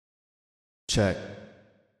Check.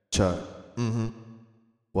 Chuck.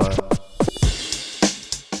 What?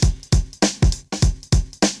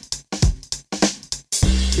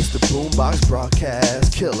 It's the Boombox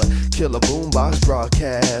Broadcast, killer Boombox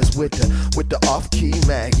Broadcast with the off-key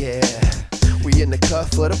mag, yeah. We in the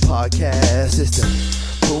cut for the podcast. It's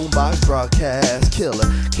the Boombox Broadcast, killer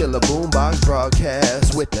Boombox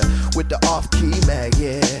Broadcast with the off-key mag,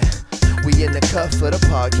 yeah. We in the cut for the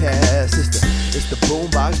podcast. It's the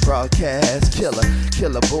Boombox Broadcast, killer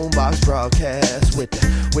Boombox Broadcast with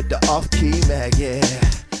the off-key mag, yeah.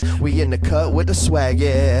 We in the cut with the swag,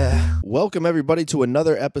 yeah. Welcome everybody to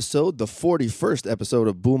another episode, the 41st episode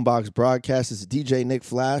of Boombox Broadcast. It's DJ Nick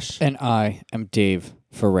Flash. And I am Dave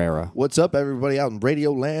Ferreira. What's up everybody out in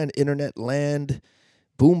radio land, internet land?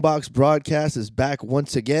 Boombox Broadcast is back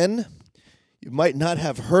once again. You might not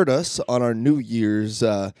have heard us on our New Year's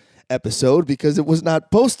episode because it was not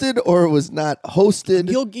posted or it was not hosted.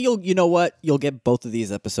 You know what? You'll get both of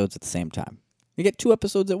these episodes at the same time. You get two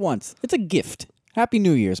episodes at once. It's a gift. Happy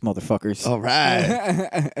New Year's, motherfuckers. All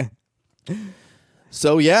right.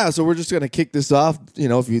 So we're just going to kick this off. You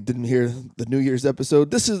know, if you didn't hear the New Year's episode,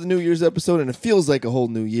 this is the New Year's episode, and it feels like a whole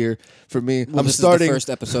new year for me. Well, this is the first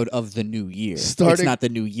episode of the new year. It's not the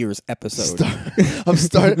New Year's episode.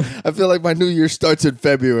 I feel like my New Year starts in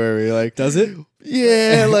February. Like, does it?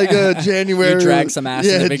 Yeah, like January. You drag some ass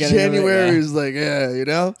in the beginning. January of it, is like, you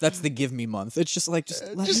know? That's the give me month. It's just like,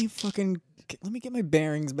 let me get my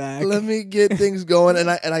bearings back. Let me get things going. And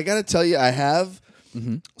I got to tell you, I have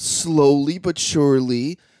slowly but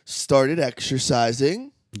surely started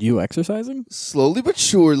exercising. You exercising? Slowly but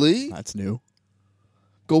surely. That's new.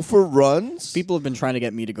 Go for runs. People have been trying to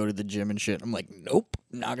get me to go to the gym and shit. I'm like, nope,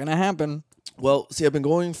 not going to happen. Well, see, I've been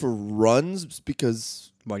going for runs because...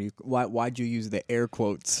 Why'd you use the air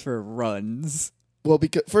quotes for runs? Well,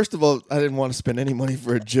 because first of all, I didn't want to spend any money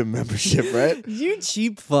for a gym membership, right? You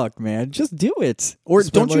cheap fuck, man. Just do it. Or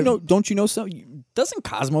don't you know some doesn't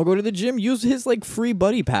Cosmo go to the gym? Use his free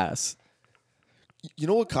buddy pass. You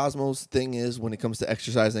know what Cosmo's thing is when it comes to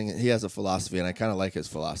exercising? He has a philosophy, and I kind of like his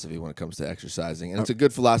philosophy when it comes to exercising. And it's a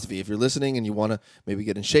good philosophy. If you're listening and you want to maybe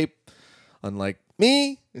get in shape, unlike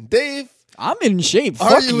me and Dave. I'm in shape. Are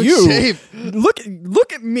Fuck you you. in shape? Look at me.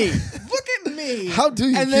 Look at me. How do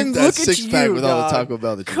you keep that six-pack with all the Taco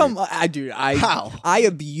Bell that you Come eat? on, dude. How? I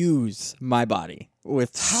abuse my body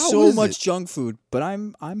with so much junk food, but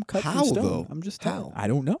I'm cut from stone. Though? I'm just how? I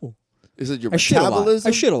don't know. Is it your I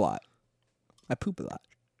metabolism? shit a lot. I poop a lot.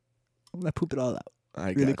 I poop it all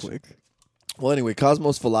out really quick. Well, anyway,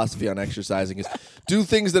 Cosmo's philosophy on exercising is do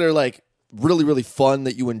things that are really, really fun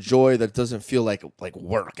that you enjoy that doesn't feel like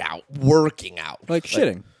working out. Like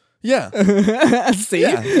shitting. Yeah. See?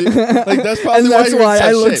 Yeah. That's probably that's why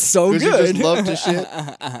I look shape, so good. You just love to shit.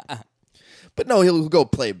 But no, he'll go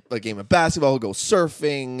play a game of basketball. He'll go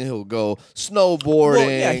surfing. He'll go snowboarding. Well,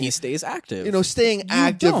 yeah, he stays active. You know, staying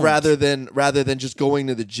active rather than just going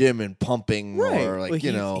to the gym and pumping or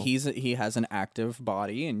he has an active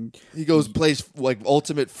body and he plays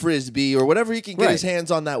ultimate frisbee or whatever he can get his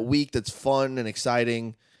hands on that week that's fun and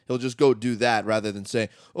exciting. He'll just go do that rather than say,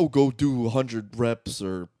 "Oh, go do 100 reps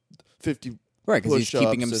or 50 right," because he's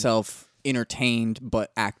keeping himself entertained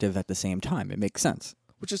but active at the same time. It makes sense.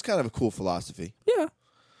 Which is kind of a cool philosophy. Yeah.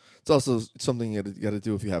 It's also something you got to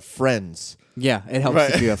do if you have friends. Yeah, it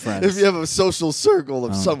helps if you have friends. If you have a social circle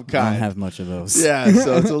of some kind. I don't have much of those. Yeah,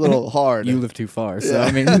 so it's a little hard. You live too far. So,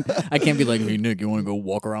 I mean, I can't be like, "Hey, Nick, you want to go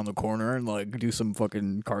walk around the corner and do some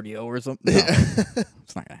fucking cardio or something?" No,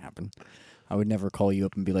 it's not going to happen. I would never call you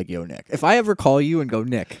up and be like, "Yo, Nick." If I ever call you and go,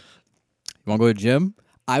 "Nick, you want to go to the gym?"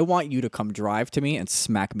 I want you to come drive to me and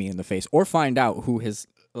smack me in the face or find out who has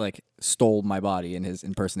stole my body and is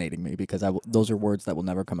impersonating me because those are words that will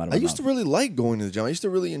never come out of my mouth. I used to really like going to the gym. I used to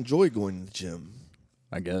really enjoy going to the gym.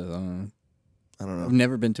 I guess. I don't know. I've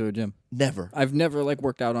never been to a gym. Never. I've never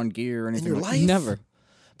worked out on gear or anything. In your life? Never.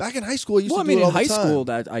 Back in high school, I used to do it all the time. in high school,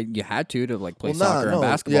 you had to play soccer and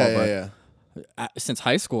basketball. Yeah. Since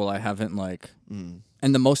high school, I haven't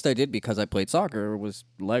and the most I did because I played soccer was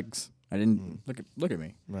legs. I didn't look at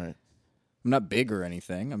me. Right. I'm not big or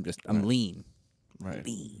anything. I'm lean. Right.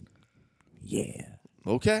 Lean. Yeah.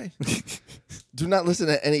 Okay. Do not listen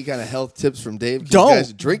to any kind of health tips from Dave. You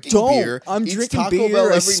guys drinking beer. I'm eats drinking Taco beer. Bell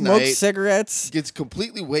every I smoke night, cigarettes. Gets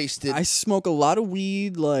completely wasted. I smoke a lot of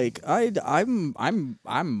weed. I'm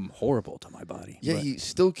horrible to my body. Yeah, he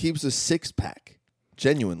still keeps a 6-pack.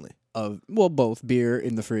 Genuinely. Both beer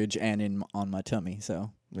in the fridge and on my tummy.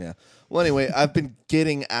 So yeah. Well, anyway, I've been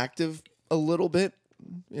getting active a little bit.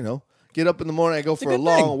 You know. Get up in the morning, I go for a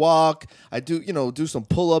long walk. I do some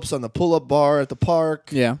pull-ups on the pull-up bar at the park.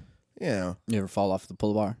 Yeah. Yeah. You ever fall off the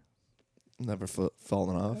pull bar? Never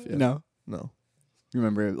fallen off. Yeah. No. No. You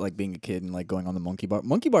remember like being a kid and like going on the monkey bar?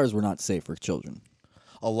 Monkey bars were not safe for children.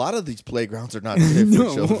 A lot of these playgrounds are not safe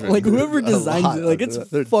for children. Like whoever designs it, like it's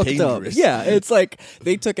They're fucked dangerous. up. Yeah, it's like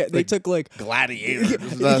they took like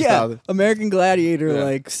gladiators. yeah, American Gladiator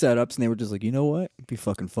like setups, and they were just like, you know what? It'd be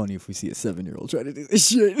fucking funny if we see a 7-year-old try to do this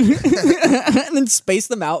shit, and then space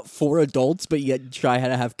them out for adults, but yet try how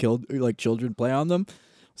to have like children play on them.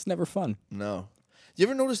 It's never fun. No. You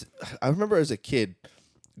ever notice? I remember as a kid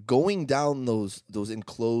going down those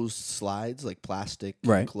enclosed slides, like plastic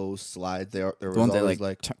enclosed slides. There was ones always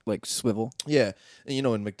that like swivel. Yeah, and you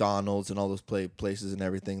know, in McDonald's and all those places and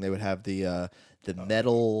everything, they would have the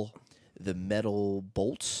metal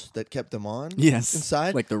bolts that kept them on. Yes,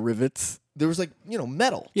 inside, like the rivets. There was like, you know,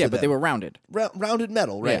 metal. Yeah, but they were rounded. Rounded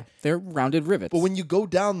metal, right? Yeah, they're rounded rivets. But when you go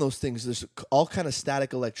down those things, there's all kind of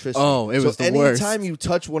static electricity. Oh, it was the worst. Anytime you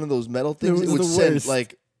touch one of those metal things, it would the send worst.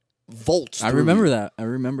 like volts. I remember that. I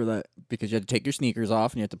remember that because you had to take your sneakers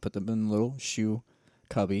off and you had to put them in a little shoe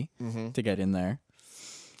cubby to get in there.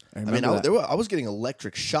 I was getting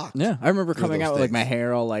electric shock. Yeah, I remember coming out with like my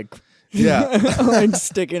hair all like like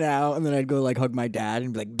sticking out, and then I'd go like hug my dad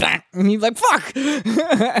and be like, "Bah!" And he'd be like, "Fuck."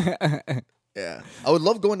 Yeah, I would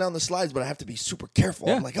love going down the slides, but I have to be super careful.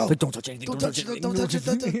 Yeah. I'm like, oh, but don't touch anything. Don't touch it. Don't touch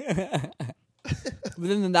it. But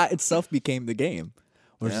then that itself became the game.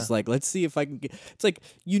 We're just like, let's see if I can get. It's like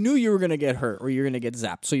you knew you were gonna get hurt or you're gonna get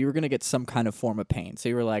zapped, so you were gonna get some kind of form of pain. So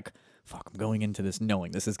you were like, "Fuck, I'm going into this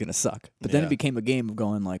knowing this is gonna suck." But then it became a game of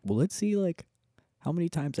going like, well, let's see like how many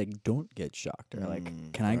times I don't get shocked, or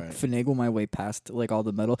like, can I finagle my way past like all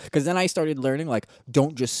the metal? Because then I started learning like,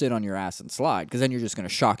 don't just sit on your ass and slide, because then you're just gonna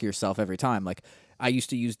shock yourself every time. Like I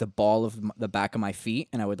used to use the ball of the back of my feet,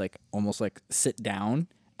 and I would like almost like sit down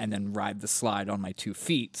and then ride the slide on my 2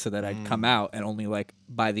 feet so that I'd come out, and only like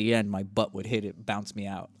by the end my butt would hit it, bounce me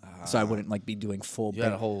out, so I wouldn't like be doing full. You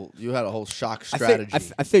had a whole shock strategy.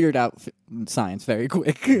 I figured out science very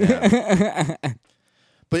quick. Yeah.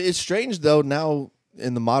 But it's strange though, now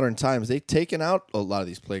in the modern times they've taken out a lot of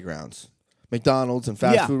these playgrounds. McDonald's and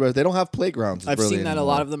fast food restaurants, they don't have playgrounds. I've really seen that anymore. a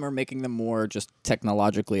lot of them are making them more just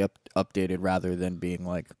technologically updated rather than being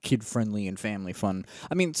like kid friendly and family fun.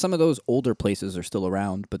 I mean, some of those older places are still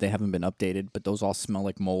around, but they haven't been updated. But those all smell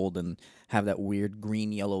like mold and have that weird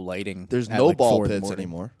green yellow lighting. There's at no like ball 4 in the pits morning.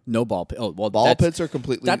 anymore. No ball pits. Oh, well, ball pits are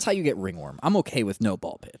completely. That's how you get ringworm. I'm okay with no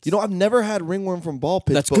ball pits. You know, I've never had ringworm from ball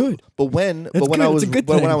pits. That's good. But when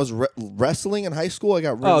I was wrestling in high school, I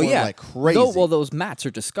got ringworm like crazy. Those mats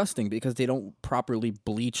are disgusting because they don't properly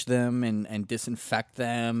bleach them and disinfect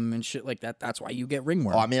them and shit like that. That's why you get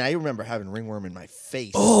ringworm. Oh, I mean, I remember having ringworm in my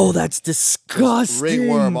face. Oh, that's disgusting.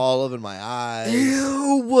 Ringworm all over my eyes.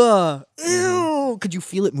 Ew. Could you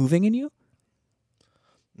feel it moving in you?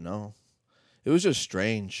 No. It was just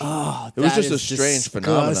strange. Oh, it was just a strange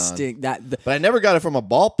phenomenon. But I never got it from a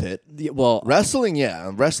ball pit. Well, wrestling,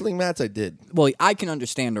 yeah. Wrestling mats, I did. Well, I can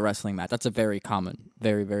understand a wrestling mat. That's a very common,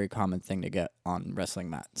 very, very common thing to get on wrestling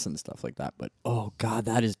mats and stuff like that. But, oh, God,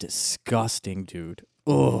 that is disgusting, dude.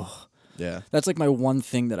 Oh. Yeah. That's like my one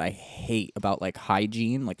thing that I hate about like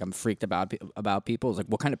hygiene. Like I'm freaked about people. Is like,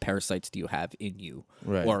 what kind of parasites do you have in you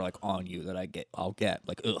or like on you that I'll get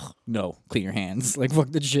like, ugh, no, clean your hands. Like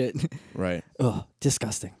fuck that shit. Right. Ugh,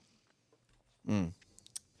 disgusting.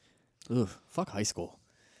 Ugh, fuck high school.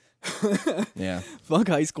 Yeah. Fuck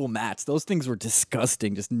high school mats. Those things were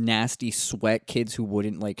disgusting. Just nasty sweat kids who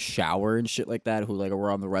wouldn't like shower and shit like that, who like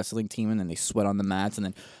were on the wrestling team and then they sweat on the mats and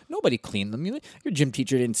then nobody cleaned them. Your gym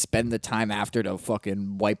teacher didn't spend the time after to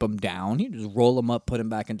fucking wipe them down. He just roll them up, put them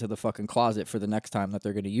back into the fucking closet for the next time that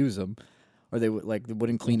they're going to use them. Or they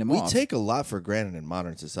wouldn't clean them off. We take a lot for granted in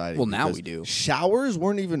modern society. Well, now we do. Showers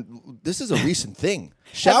weren't even. This is a recent thing.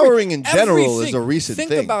 Showering in general is a recent thing.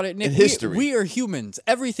 Think about it, Nick. In history. We are humans.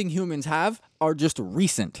 Everything humans have are just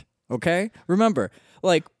recent. Okay? Remember,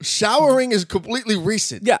 like showering is completely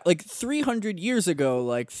recent. Yeah, like 300 years ago,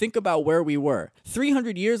 like think about where we were.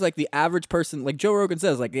 300 years, like the average person, like Joe Rogan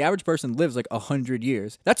says, like the average person lives like 100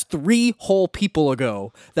 years. That's 3 whole people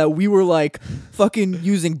ago that we were like fucking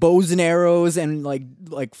using bows and arrows and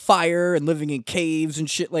like fire and living in caves and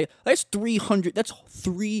shit. Like that's 300. That's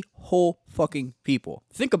 3 whole fucking people.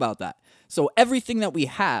 Think about that. So everything that we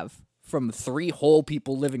have from 3 whole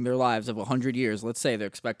people living their lives of 100 years, let's say their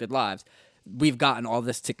expected lives, we've gotten all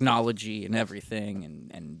this technology and everything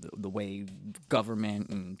and the way government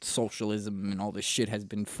and socialism and all this shit has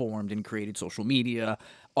been formed and created, social media,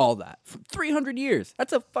 all that. For 300 years.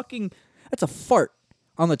 That's a fart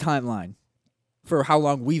on the timeline. for how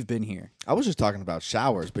long we've been here. I was just talking about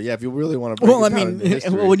showers, but yeah, if you really want to break Well, I it down mean, into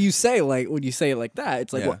history, when you say it like that,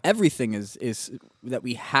 it's like, Yeah. well, everything is that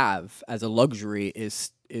we have as a luxury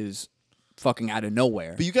is fucking out of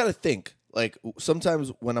nowhere. but you got to think. Like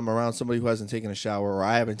sometimes when I'm around somebody who hasn't taken a shower or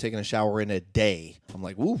I haven't taken a shower in a day, I'm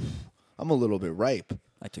like, oof, I'm a little bit ripe.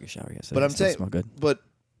 I took a shower yesterday. But I'm Still saying, smell good. but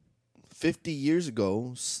 50 years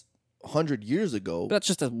ago, 100 years ago, But that's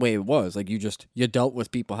just the way it was. Like you dealt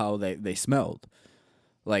with people how they smelled.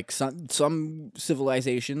 Like some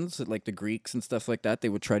civilizations, like the Greeks and stuff like that, they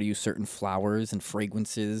would try to use certain flowers and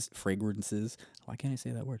fragrances. Why can't I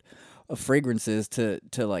say that word? Fragrances to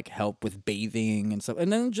like help with bathing and stuff.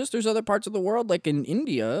 And then just there's other parts of the world, like in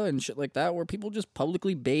India and shit like that, where people just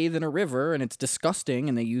publicly bathe in a river and it's disgusting,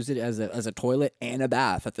 and they use it as a toilet and a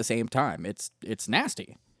bath at the same time. It's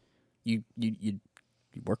nasty. You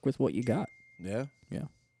work with what you got. yeah,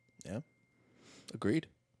 Yeah. agreed.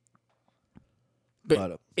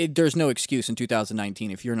 But there's no excuse in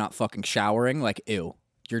 2019 if you're not fucking showering. Like, ew,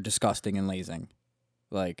 you're disgusting and lazing.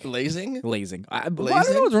 Like Lazing? lazing. I don't know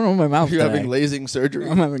Lazing? what's wrong with my mouth. You're today. having lazing surgery?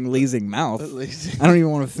 I'm having lazing mouth. Lazing. I don't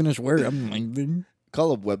even want to finish word. I'm lazing.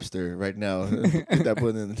 Call up Webster right now. Get that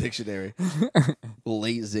put in the dictionary.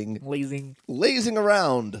 Lazing. Lazing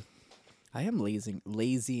around. I am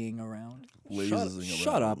lazying around. Lazing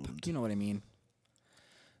Shut up. around. You know what I mean.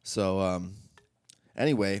 So,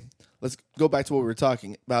 anyway, let's go back to what we were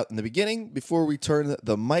talking about in the beginning. Before we turn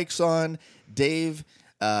the mics on, Dave,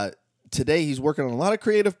 today he's working on a lot of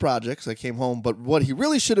creative projects. I came home, but what he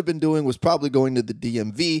really should have been doing was probably going to the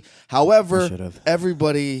DMV. However,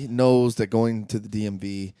 everybody knows that going to the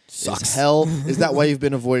DMV Sucks. is hell. Is that why you've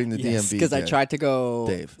been avoiding the DMV? Because I tried to go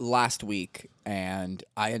Dave. last week, and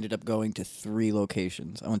I ended up going to 3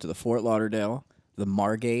 locations. I went to the Fort Lauderdale, the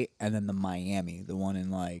Margate, and then the Miami, the one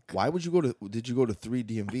in like... Why would you go to? Did you go to 3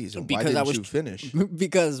 DMVs? And Because why didn't I was you finish?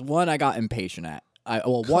 Because one, I got impatient at.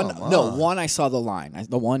 One I saw the line.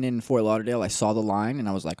 The one in Fort Lauderdale, I saw the line, and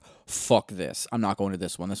I was like, "Fuck this! I'm not going to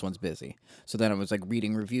this one. This one's busy." So then I was like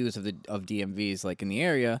reading reviews of DMVs like in the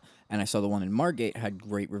area, and I saw the one in Margate had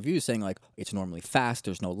great reviews saying like it's normally fast.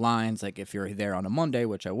 There's no lines. Like if you're there on a Monday,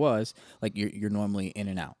 which I was, like you're normally in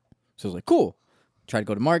and out. So I was like, cool. Tried to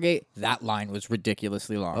go to Margate. That line was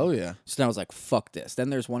ridiculously long. Oh yeah. So then I was like, fuck this.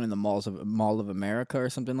 Then there's one in the Mall of America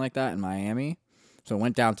or something like that in Miami. So I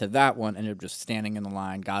went down to that one, ended up just standing in the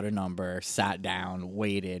line, got a number, sat down,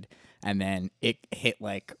 waited, and then it hit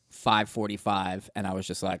like 5:45, and I was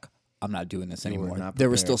just like, I'm not doing this anymore. There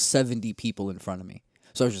were still 70 people in front of me.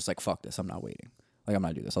 So I was just like, fuck this, I'm not waiting. Like, I'm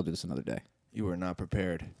not doing this. I'll do this another day. You were not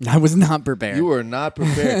prepared. I was not prepared. You were not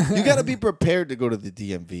prepared. You got to be prepared to go to the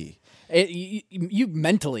DMV. You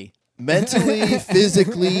mentally. Mentally,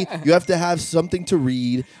 physically, you have to have something to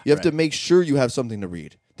read. You have to make sure you have something to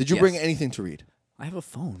read. Did you bring anything to read? I have a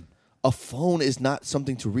phone. A phone is not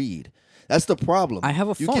something to read. That's the problem. I have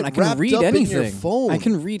a You phone. get I can wrapped read up in anything. your phone. I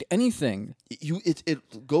can read anything.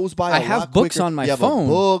 It goes by. I a have lot books quicker. on my You have phone. A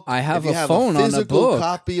book. I have If you a phone on a physical book.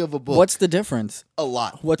 copy of a book. What's the difference? A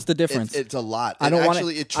lot. What's the difference? It's a lot. I don't want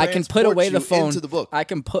to. I can put away the phone into the book. I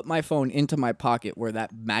can put my phone into my pocket where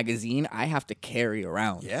that magazine I have to carry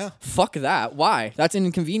around. Yeah. Fuck that. Why? That's an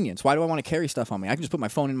inconvenience. Why do I want to carry stuff on me? I can just put my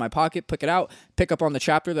phone in my pocket, pick it out, pick up on the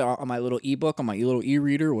chapter that on my little ebook, on my little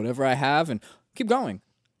e-reader, whatever I have, and keep going.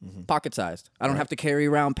 Pocket sized. I don't have to carry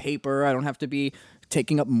around paper. I don't have to be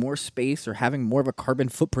taking up more space or having more of a carbon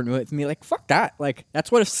footprint with me. Like, fuck that. Like,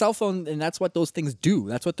 that's what a cell phone and that's what those things do.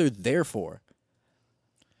 That's what they're there for.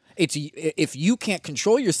 It's if you can't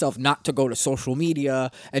control yourself not to go to social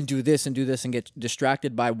media and do this and get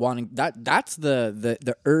distracted by wanting that's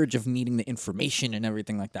the urge of needing the information and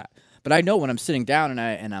everything like that. But I know when I'm sitting down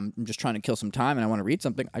and I'm just trying to kill some time and I want to read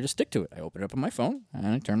something, I just stick to it. I open it up on my phone and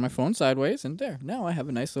I turn my phone sideways and there. Now I have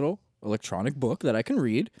a nice little electronic book that I can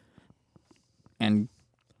read and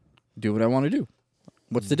do what I want to do.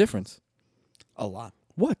 What's the difference? A lot.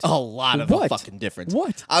 What? A lot of a fucking difference.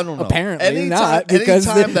 What? I don't know. Apparently not, because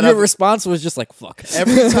your response was just like, fuck.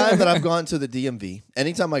 Every time that I've gone to the DMV,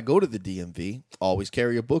 anytime I go to the DMV, always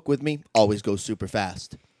carry a book with me, always go super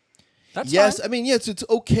fast. That's yes, fine. I mean, yes, it's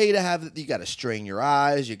okay to have, you got to strain your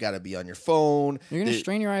eyes, you got to be on your phone. You're going to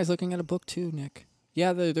strain your eyes looking at a book too, Nick.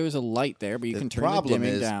 Yeah, there's a light there, but you can turn the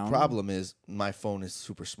dimming down. The problem is my phone is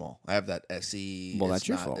super small. I have that SE. Well, that's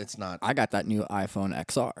your fault. It's not. I got that new iPhone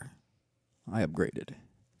XR. I upgraded.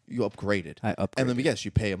 You upgraded. I upgraded. And let me guess,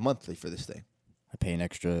 you pay a monthly for this thing. I pay an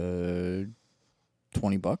extra $20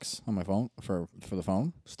 on my phone for the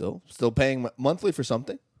phone. Still paying monthly for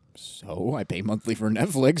something. So I pay monthly for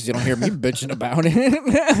Netflix. You don't hear me bitching about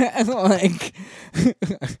it. Like,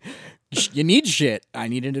 You need shit. I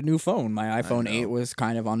needed a new phone. My iPhone know. 8 was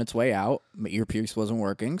kind of on its way out. My earpiece wasn't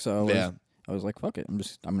working, so I was like, fuck it. I'm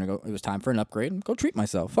gonna go. It was time for an upgrade and go treat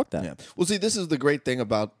myself. Fuck that. Yeah. Well, see, this is the great thing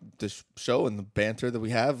about this show and the banter that we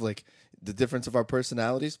have. Like the difference of our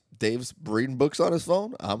personalities. Dave's reading books on his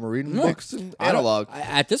phone. I'm reading books in analog.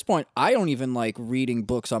 At this point, I don't even like reading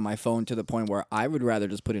books on my phone to the point where I would rather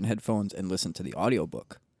just put in headphones and listen to the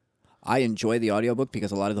audiobook. I enjoy the audiobook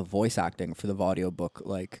because a lot of the voice acting for the audiobook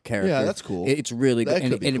like character. Yeah, that's cool. It's really good.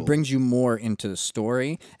 And cool. It brings you more into the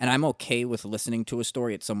story. And I'm okay with listening to a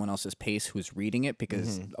story at someone else's pace who's reading it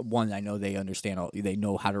because one, I know they understand they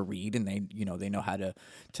know how to read and they know how to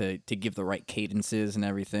give the right cadences and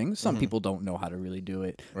everything. Some people don't know how to really do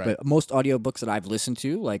it. Right. But most audiobooks that I've listened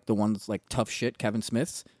to, like the ones like Tough Shit, Kevin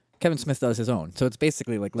Smith does his own. So it's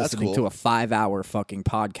basically like listening to a 5-hour fucking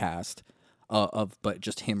podcast. But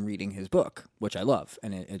just him reading his book, which I love,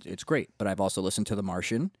 and it's great. But I've also listened to The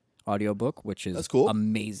Martian audiobook, which is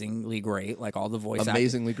amazingly great. Like all the voice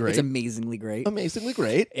amazingly great. It's amazingly great. Amazingly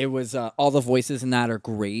great. It was all the voices in that are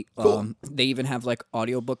great. Cool. They even have like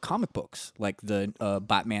audiobook comic books, like the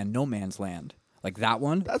Batman No Man's Land. Like that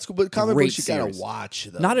one. That's cool, but comic great books you series. gotta watch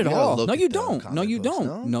though. Not at You all. gotta No, look you at them don't. comic No, you books,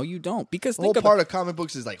 don't. No, you don't. Because the whole part of comic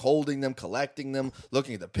books is like holding them, collecting them,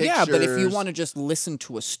 looking at the pictures. Yeah, but if you want to just listen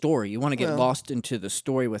to a story, you want to get lost into the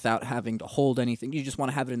story without having to hold anything. You just want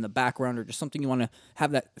to have it in the background or just something you want to have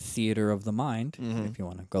that theater of the mind. If you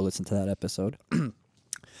want to go listen to that episode.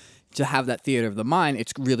 To have that theater of the mind,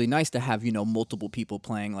 it's really nice to have, multiple people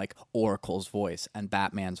playing like Oracle's voice and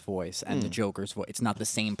Batman's voice and the Joker's voice. It's not the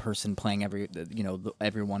same person playing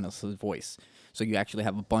everyone else's voice. So you actually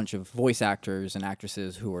have a bunch of voice actors and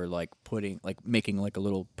actresses who are like making like a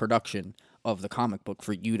little production of the comic book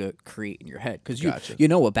for you to create in your head. Because you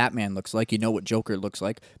know what Batman looks like, you know what Joker looks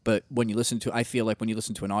like, but I feel like when you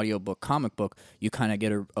listen to an audiobook comic book, you kind of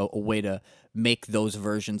get a way to make those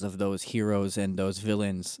versions of those heroes and those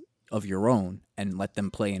villains of your own and let them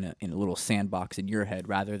play in a little sandbox in your head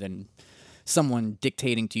rather than someone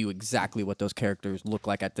dictating to you exactly what those characters look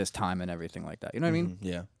like at this time and everything like that. You know what I mean?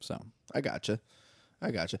 Yeah. So I gotcha.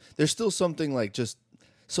 There's still something like just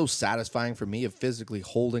so satisfying for me of physically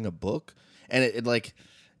holding a book, and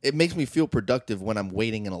it makes me feel productive when I'm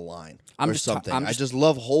waiting in a line or something. I just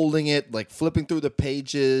love holding it, like flipping through the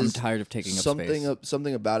pages. I'm tired of taking up space.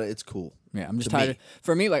 Something about it. It's cool. Yeah, I'm just tired.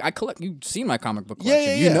 For me, like I collect. You've seen my comic book Yeah.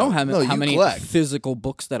 collection. You know how many collect. physical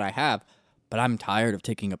books that I have. But I'm tired of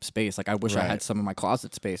taking up space. Like I wish I had some of my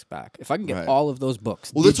closet space back. If I can get all of those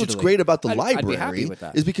books, well, that's what's great about the I'd library be happy with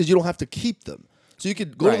that. is because you don't have to keep them. So you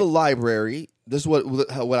could go to the library. This is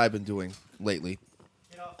what I've been doing lately.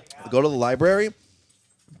 Go to the library,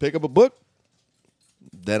 pick up a book.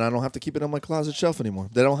 Then I don't have to keep it on my closet shelf anymore.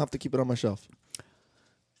 Then I don't have to keep it on my shelf.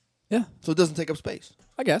 Yeah. So it doesn't take up space.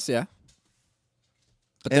 I guess, yeah.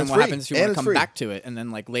 But And then it's what free. happens if you And want it's to come free. back to it, and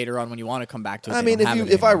then like later on when you want to come back to it, I they mean, don't have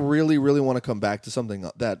it if I anymore? really, really want to come back to something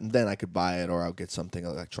then I could buy it or I'll get something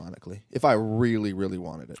electronically. If I really, really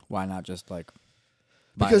wanted it. Why not just like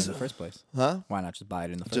buy Because- it in the first place? Huh? Why not just buy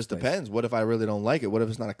it in the first Just place? depends. What if I really don't like it? What if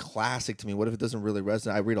it's not a classic to me? What if it doesn't really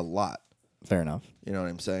resonate? I read a lot. Fair enough. You know what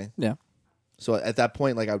I'm saying? Yeah. So at that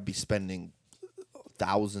point, like I would be spending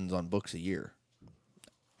thousands on books a year.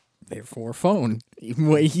 Therefore, phone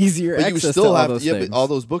way easier But access you still to all have those but things. all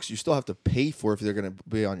those books you still have to pay for if they're going to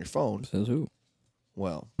be on your phone. Says who?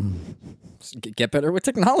 Well, Get better with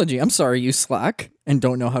technology. I'm sorry, you slack and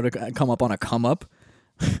don't know how to come up on a come up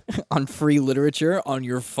on free literature on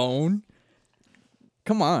your phone.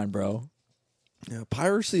 Come on, bro. yeah,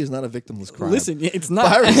 piracy is not a victimless crime. Listen, it's not.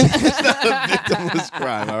 Piracy is not a victimless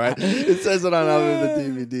crime, all right? It says it on all of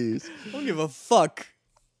the DVDs. I don't give a fuck.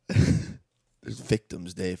 There's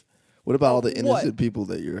victims, Dave. What about all the innocent people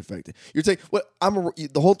that you're affecting? You're saying the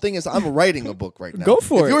whole thing is I'm writing a book right now. Go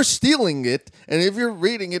for if it. If you're stealing it and if you're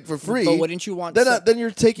reading it for free, But wouldn't you want? then you're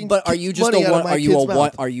taking. But are you just money a out one? of my Are you kid's a one?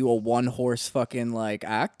 mouth. Are you a one horse fucking like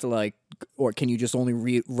act like? Or can you just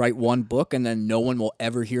only write one book and then no one will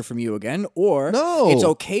ever hear from you again? Or No. it's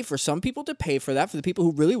okay for some people to pay for that, for the people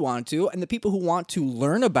who really want to, and the people who want to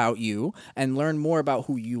learn about you and learn more about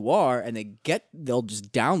who you are, and they'll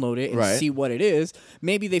just download it and Right. see what it is.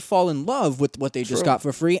 Maybe they fall in love with what they just True. got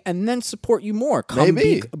for free and then support you more. Come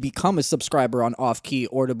Maybe. become a subscriber on Off Key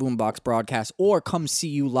or the Boombox Broadcast, or come see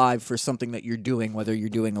you live for something that you're doing, whether you're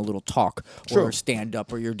doing a little talk True. or stand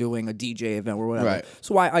up or you're doing a DJ event or whatever. Right.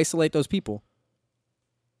 So why isolate those people?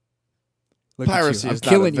 Look at Piracy you. I'm is not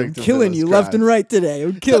killing a you. I'm victimless killing you left crime. and right today.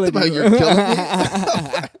 I'm killing About you. you're killing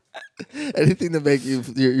me. Anything to make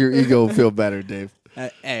your ego feel better, Dave.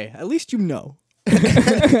 Hey, at least you know.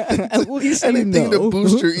 At least Anything you know. to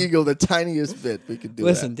boost your ego the tiniest bit, we can do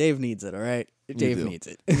Listen, that. Dave needs it, all right? Dave do. needs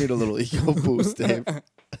it. You need a little ego boost, Dave.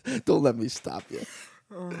 Don't let me stop you.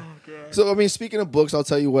 So, I mean, speaking of books, I'll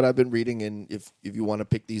tell you what I've been reading, and if you want to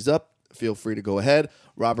pick these up, feel free to go ahead.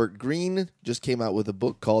 Robert Greene just came out with a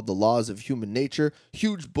book called The Laws of Human Nature.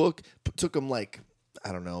 Huge book. Took him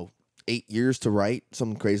 8 years to write,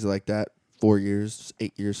 something crazy like that. 4 years,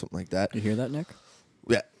 8 years, something like that. You hear that, Nick?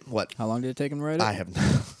 Yeah, what? How long did it take him to write it? I have no.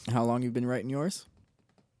 How long you been writing yours?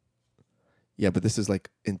 Yeah, but this is like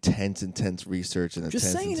intense research and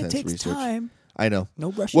Just saying, it takes research. time. I know.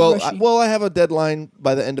 No rushy. Well, I have a deadline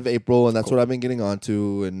by the end of April, and that's what I've been getting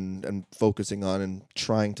onto and focusing on and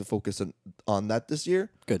trying to focus on that this year.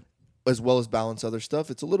 Good. As well as balance other stuff.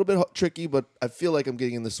 It's a little bit tricky, but I feel like I'm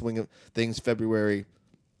getting in the swing of things. February,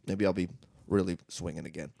 maybe I'll be really swinging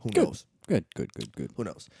again. Who knows? Good. Who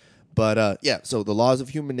knows? But yeah, so The Laws of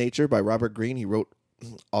Human Nature by Robert Greene. He wrote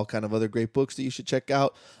all kind of other great books that you should check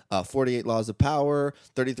out. 48 Laws of Power,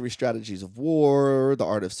 33 Strategies of War, The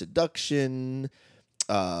Art of Seduction,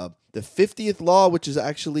 the 50th Law, which is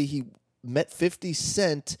actually he met 50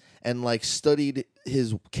 Cent and studied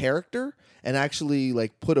his character and actually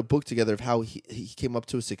put a book together of how he came up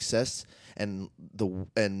to a success and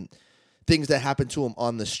things that happened to him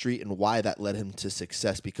on the street and why that led him to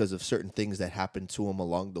success because of certain things that happened to him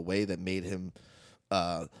along the way that made him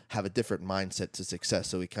have a different mindset to success.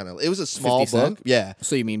 So it was a small 50 book. Cent? Yeah.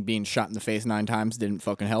 So you mean being shot in the face 9 times didn't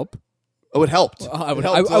fucking help? Oh, it helped. I would, It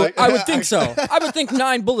helped, I would think so. I would think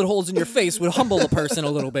 9 bullet holes in your face would humble a person a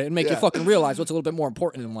little bit and make you Yeah. fucking realize what's a little bit more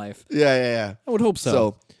important in life. Yeah. I would hope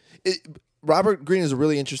so. Robert Greene is a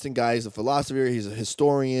really interesting guy. He's a philosopher. He's a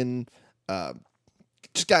historian.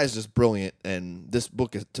 This guy's just brilliant. And this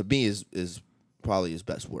book, to me, is probably his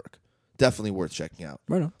best work. Definitely worth checking out.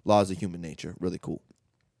 Right on. Laws of Human Nature. Really cool.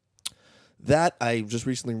 That I just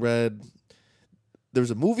recently read. There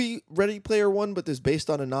was a movie, Ready Player One, but this based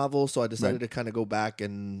on a novel, so I decided to kind of go back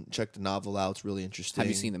and check the novel out. It's really interesting. Have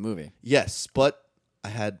you seen the movie? Yes, but I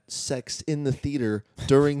had sex in the theater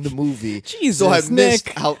during the movie. Jesus, so I missed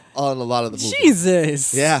Nick. out on a lot of the movie.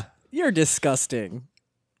 Jesus. Yeah. You're disgusting.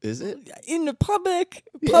 Is it? In the public.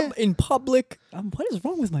 Yeah. In public. What is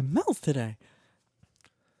wrong with my mouth today?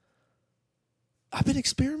 I've been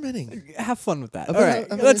experimenting. Have fun with that. I've All been- right.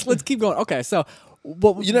 I've been Let's keep going. Okay, so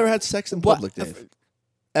You never had sex in public, Dave?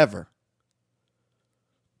 Ever?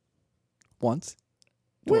 Once.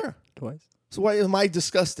 Where? Twice. So why am I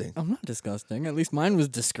disgusting? I'm not disgusting. At least mine was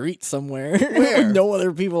discreet somewhere. Where? With no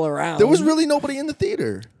other people around. There was really nobody in the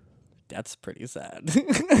theater. That's pretty sad.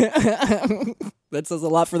 That says a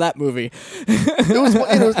lot for that movie.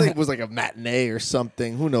 It was like a matinee or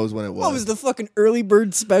something. Who knows when it was? What was the fucking early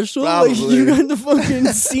bird special? Probably. You got the fucking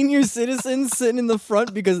senior citizens sitting in the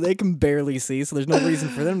front because they can barely see, so there's no reason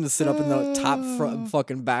for them to sit up in the top front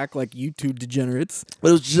fucking back like you two degenerates. But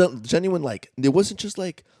it was genuine. It wasn't just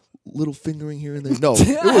little fingering here and there. No,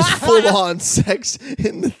 it was full on sex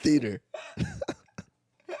in the theater.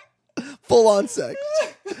 Full on sex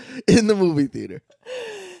in the movie theater.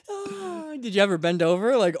 Did you ever bend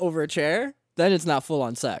over over a chair? Then it's not full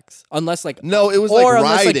on sex, unless No, it was Or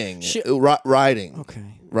unless, riding, riding,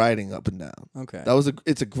 Okay, riding up and down. okay.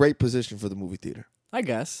 It's a great position for the movie theater. I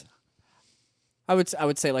guess. I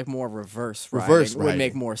would say more reverse Reverse riding would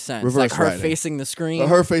make riding. more sense. Reverse like her riding. facing the screen.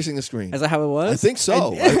 Her facing the screen. Is that how it was? I think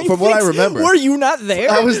so. I From what I think so. remember. Were you not there?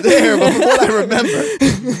 I was there, but from what I remember.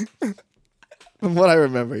 From what I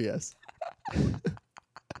remember, yes.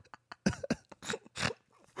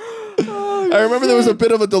 I remember there was a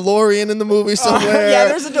bit of a DeLorean in the movie somewhere. Yeah,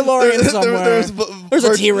 there's a DeLorean somewhere. There's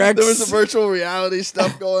a T-Rex. There was a virtual reality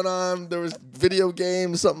stuff going on. There was video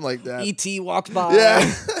games, something like that. E.T. walked by.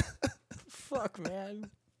 Yeah. Fuck, man.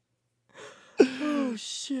 Oh,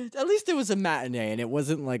 shit. At least it was a matinee and it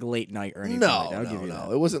wasn't late night or anything. like that. I'll give you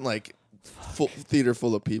that. It wasn't full theater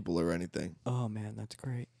full of people or anything. Oh, man, that's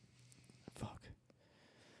great. Fuck.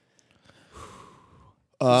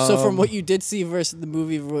 So from what you did see versus the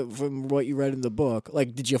movie, from what you read in the book,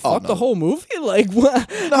 did you fuck no. the whole movie? What?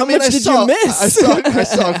 No, How much did you miss? I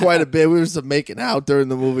saw quite a bit. We were just making out during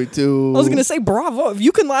the movie too. I was gonna say, bravo! If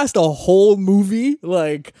you can last a whole movie,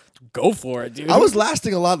 go for it, dude. I was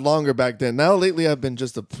lasting a lot longer back then. Now lately, I've been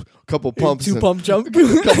just a couple pumps, two and, pump jump.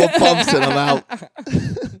 couple pumps, and I'm out.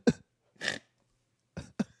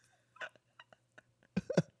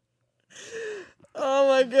 Oh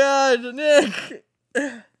my god, Nick!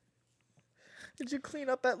 Did you clean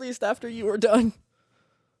up at least after you were done?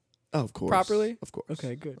 Oh, of course, Properly? of course.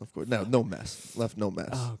 Okay, good. Of course. No mess. Left no mess.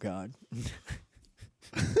 Oh god.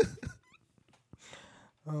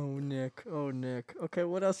 Oh, Nick. Okay,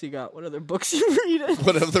 what else you got? What other books you reading?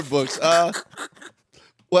 What other books?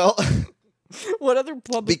 Well, What other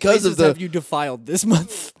public Because of places the- have you defiled this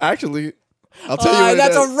month? actually, I'll tell you what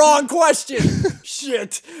That's it a wrong question.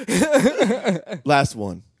 Shit. is. Last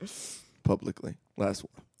one. Publicly. Last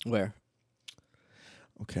one. Where?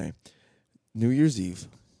 Okay. New Year's Eve.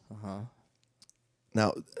 Uh-huh.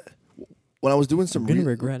 Now, when I was doing some gonna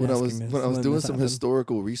regret when I asking was this when I was when doing this some happened.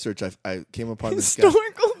 historical research, I came upon this guy.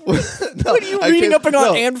 Historical? No, What are you I reading came- up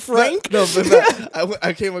on Anne Frank? No, but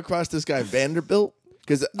I came across this guy Vanderbilt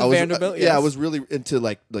because I was Vanderbilt, yeah, I yes. was really into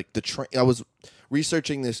like the train. I was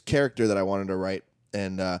researching this character that I wanted to write,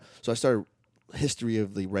 and so I started history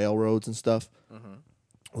of the railroads and stuff.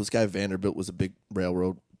 Well, this guy Vanderbilt was a big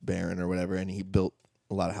railroad baron or whatever, and he built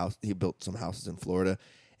a lot of houses. He built some houses in Florida,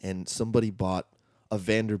 and somebody bought a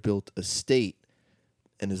Vanderbilt estate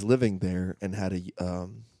and is living there and had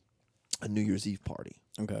a New Year's Eve party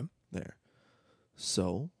Okay. there.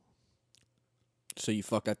 So So you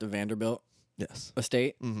fucked at the Vanderbilt yes,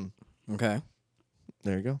 estate? mm-hmm. Okay.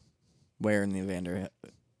 There you go. Where in the Vanderbilt?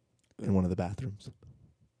 In one of the bathrooms.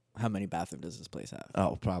 How many bathrooms does this place have?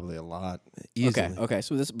 Oh, probably a lot. Easily. Okay.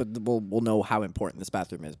 So but we'll know how important this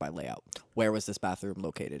bathroom is by layout. Where was this bathroom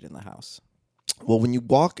located in the house? Well, when you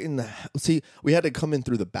walk in see, we had to come in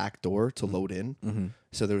through the back door to load in. Mm-hmm.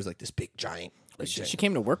 So there was like this big giant. She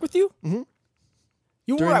came to work with you? Mhm.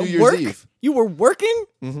 You During were at New Year's work? Eve. You were working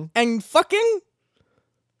Mm-hmm. and fucking?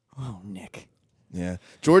 Oh, Nick. Yeah,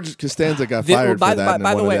 George Costanza got By fired for that.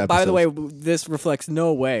 by in the one way, of the by the way, episodes. this reflects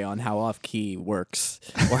no way on how Off Key works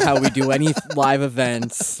or how we do any live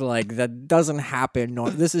events. Like that doesn't happen.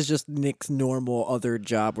 This is just Nick's normal other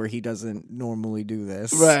job where he doesn't normally do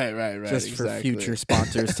this. right. Just for future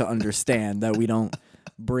sponsors to understand that we don't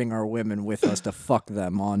bring our women with us to fuck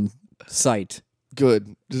them on site.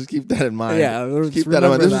 Good. Just keep that in mind. Yeah, Just just keep that in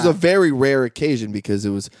mind. remember This was a that. very rare occasion because it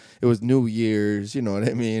was New Year's. You know what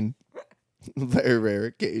I mean? Very rare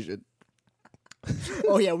occasion.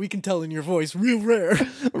 Oh yeah, we can tell in your voice, real rare.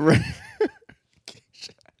 Rare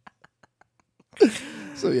occasion.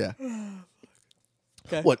 So yeah.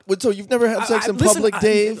 Okay. What? So you've never had sex in public,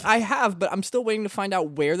 Dave? I have, but I'm still waiting to find out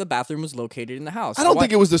where the bathroom was located in the house. I don't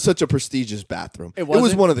think it was such a prestigious bathroom. It was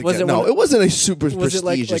wasn't? one of the Was it no. one of- It wasn't a super Was it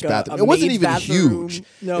like prestigious a bathroom. It wasn't maid's even bathroom? huge.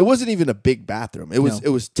 No. It wasn't even a big bathroom. It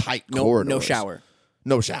was tight corridors. no shower.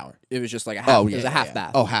 No shower. It was just like a half. Oh yeah, it was a half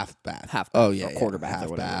bath. Oh, half bath. Half Oh bath, yeah, or quarter yeah, bath or half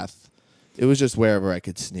whatever. bath. It was just wherever I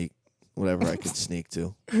could sneak, whatever I could sneak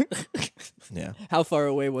to. Yeah. How far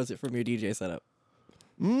away was it from your DJ setup?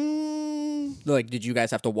 Like, did you guys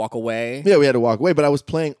have to walk away? Yeah, we had to walk away, but I was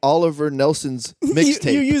playing Oliver Nelson's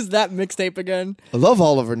mixtape. You used that mixtape again. I love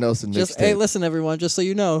Oliver Nelson Just mixtape. hey, listen, everyone. Just so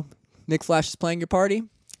you know, Nick Flash is playing your party.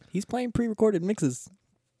 He's playing pre-recorded mixes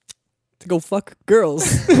to go fuck girls.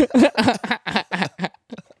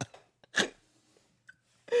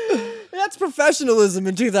 That's professionalism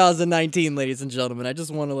in 2019, ladies and gentlemen. I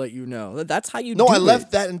just want to let you know that's how you. No, do I it.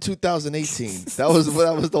 left that in 2018. That was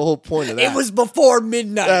the whole point of that. It was before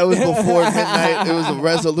midnight. That was before midnight. It was a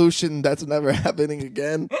resolution that's never happening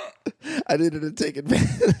again. I needed to take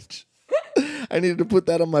advantage. I needed to put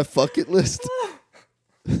that on my fuck it list.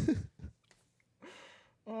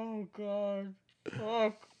 Oh God.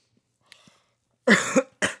 Fuck.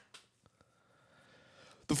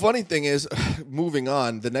 The funny thing is, moving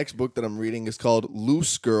on, the next book that I'm reading is called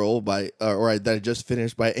Loose Girl that I just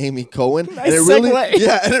finished by Amy Cohen. Nice and it really, segue.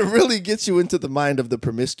 yeah, and it really gets you into the mind of the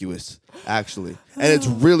promiscuous, actually. And it's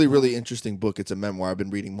really, really interesting book. It's a memoir. I've been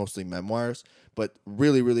reading mostly memoirs, but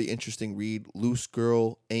really, really interesting read. Loose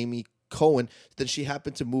Girl, Amy Cohen. Then she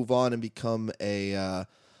happened to move on and become a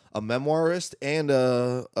memoirist and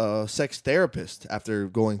a sex therapist after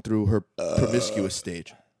going through her promiscuous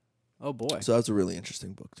stage. Oh boy. So that's a really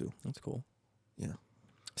interesting book too. That's cool. Yeah.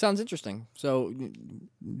 Sounds interesting. So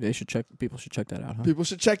people should check that out, huh? People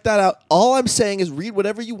should check that out. All I'm saying is read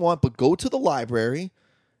whatever you want, but go to the library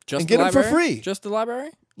Just and the get them for library? free. Just the library?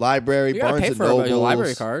 Library, You gotta Barnes pay and for Nobles. your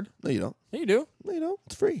library card. No, you don't. Yeah, you do. No, you don't.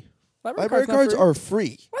 It's free. Library Library card's cards not free? are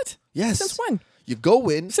free. What? Yes. Since when? You go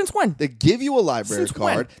in. Since when? They give you a library Since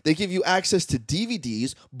when? card. They give you access to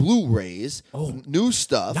DVDs, Blu-rays, new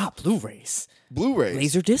stuff. Not Blu-rays. Blu-rays.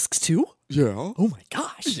 Laser discs too? Yeah. Oh my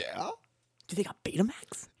gosh. Yeah. Do they got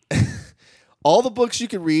Betamax? All the books you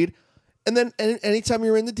can read. And then anytime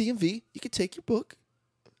you're in the DMV, you can take your book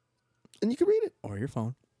and you can read it. Or your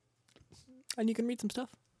phone. And you can read some stuff.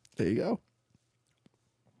 There you go.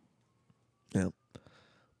 Yeah.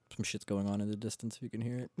 Some shit's going on in the distance if you can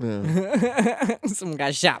hear it. Yeah. Someone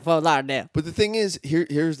got shot for Lauderdale. But the thing is,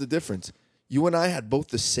 here's the difference. You and I had both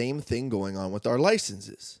the same thing going on with our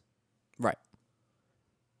licenses. Right.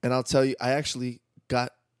 And I'll tell you, I actually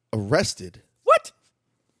got arrested What?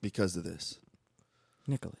 because of this.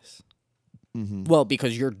 Nicholas. Mm-hmm. Well,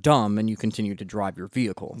 because you're dumb and you continue to drive your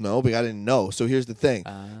vehicle. No, but I didn't know. So here's the thing.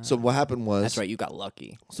 So what happened was... That's right, you got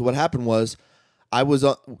lucky. So what happened was, I was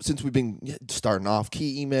since we've been starting off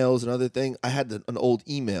key emails and other thing, I had an old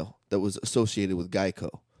email that was associated with Geico.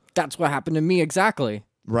 That's what happened to me exactly.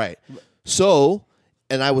 Right. So,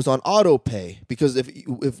 and I was on auto pay because if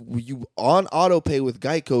you on auto pay with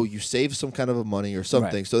Geico, you save some kind of a money or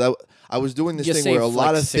something. Right. So that I was doing this You thing where a saved,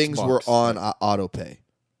 lot like, of things $6, were on right. auto pay.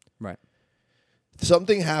 Right.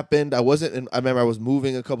 Something happened. I remember I was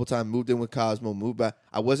moving a couple times, moved in with Cosmo, moved back.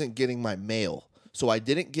 I wasn't getting my mail. So I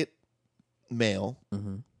didn't get mail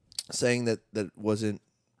saying that wasn't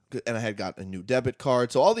good, and I had got a new debit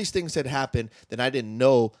card. So all these things had happened, then I didn't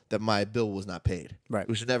know that my bill was not paid. Right.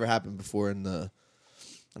 Which had never happened before in the,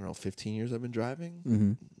 15 years I've been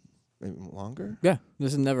driving. Maybe longer. Yeah,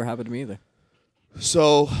 this has never happened to me either.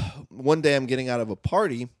 So one day I'm getting out of a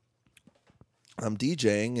party, I'm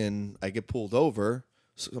DJing, and I get pulled over.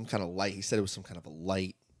 Some kind of light. He said it was some kind of a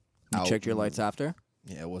light. You checked your lights after?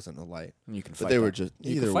 Yeah, it wasn't a light. You can fight But they were that. just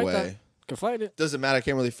You can either fight way. that. You can fight it. Doesn't matter. I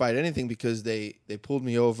can't really fight anything because they pulled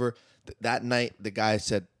me over. That night, the guy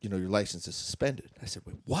said, your license is suspended. I said,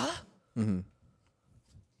 wait, what?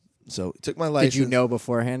 So he took my license. Did you know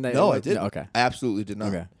beforehand that? No, it I was- didn't. No, okay. I absolutely did not.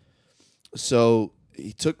 Okay. So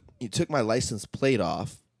he took my license plate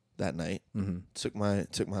off that night. Took my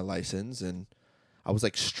license, and I was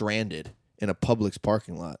like stranded in a Publix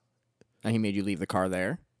parking lot. And he made you leave the car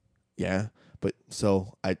there? Yeah, but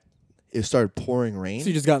so it started pouring rain. So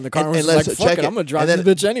you just got in the car and was let's like, fuck check it, I'm going to drive And this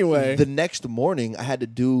then bitch anyway. The next morning, I had to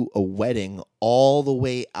do a wedding all the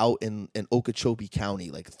way out in Okeechobee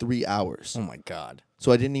County, like 3 hours. Oh, my God.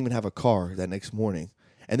 So I didn't even have a car that next morning.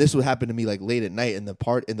 And this would happen to me like late at night, and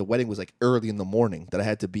the wedding was like early in the morning that I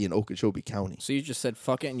had to be in Okeechobee County. So you just said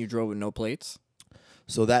fuck it and you drove with no plates?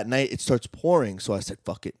 So that night it starts pouring. So I said,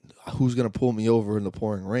 "Fuck it, who's gonna pull me over in the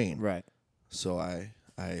pouring rain?" Right. So I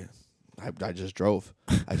just drove.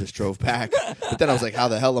 I just drove back. But then I was like, "How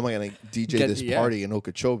the hell am I gonna DJ this party in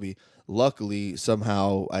Okeechobee?" Luckily,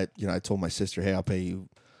 somehow I told my sister, "Hey, I'll pay you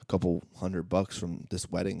a couple $100 from this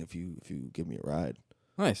wedding if you give me a ride."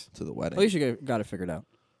 Nice. To the wedding. At least you got it figured out.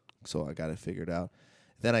 So I got it figured out.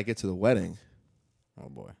 Then I get to the wedding. Oh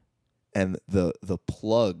boy. And the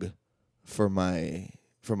plug for my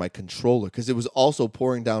controller, because it was also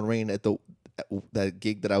pouring down rain at that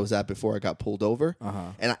gig that I was at before I got pulled over.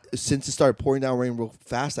 And since it started pouring down rain real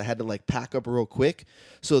fast, I had to like pack up real quick.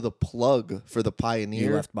 So the plug for the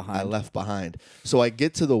Pioneer I left behind. So I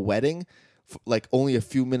get to the wedding, like only a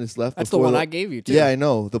few minutes left. That's the one I gave you too. Yeah, I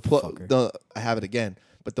know. The plug. I have it again.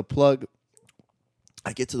 But the plug,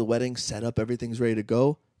 I get to the wedding, set up, everything's ready to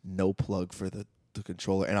go. No plug for the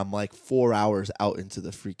controller. And I'm like 4 hours out into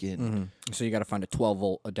the freaking... So you got to find a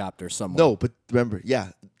 12-volt adapter somewhere. No, but remember,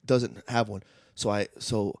 doesn't have one. So I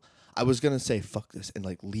was going to say, fuck this, and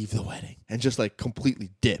like leave the wedding and just like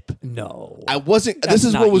completely dip. No. I wasn't... That's this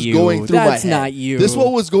is not what was you. going through my That's head. not you. This is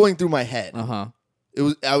what was going through my head. Uh-huh.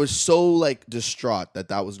 I was so like distraught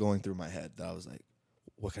that was going through my head that I was like,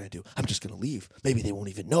 what can I do? I'm just going to leave. Maybe they won't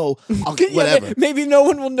even know. Whatever. Maybe no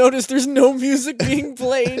one will notice there's no music being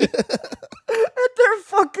played at their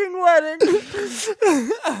fucking wedding.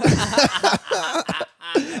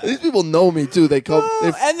 These people know me too. They come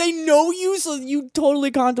and they know you, so you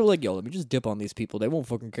totally contemplate like, yo, let me just dip on these people. They won't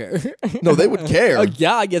fucking care. No, they would care.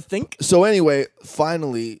 Yeah, you think? So anyway,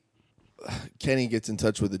 finally, Kenny gets in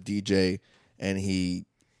touch with a DJ, and he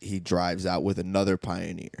drives out with another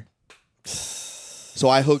Pioneer. So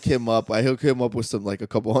I hook him up. With some like a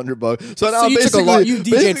couple $100. So now you took a loss. You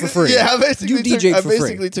DJ'd for free. Yeah, I free.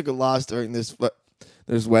 basically took a loss during this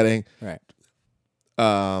wedding. Right.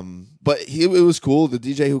 But it was cool. The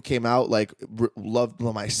DJ who came out like loved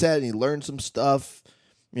my set, and he learned some stuff.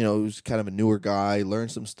 He was kind of a newer guy.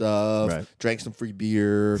 Learned some stuff. Right. Drank some free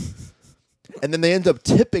beer. And then they ended up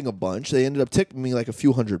tipping a bunch. They ended up tipping me like a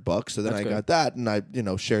few $100. So then I got that, and I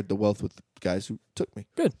shared the wealth with the guys who took me.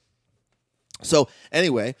 Good. So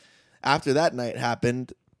anyway, after that night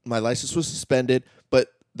happened, my license was suspended. But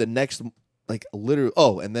the next, like literally,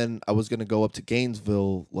 and then I was gonna go up to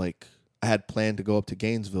Gainesville. Like I had planned to go up to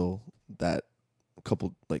Gainesville that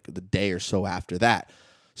the day or so after that.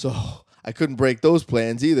 So I couldn't break those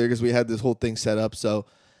plans either because we had this whole thing set up. So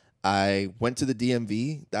I went to the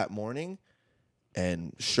DMV that morning,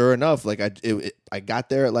 and sure enough, like I got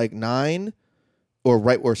there at like 9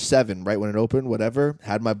 or 7, right when it opened. Whatever,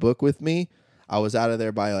 had my book with me. I was out of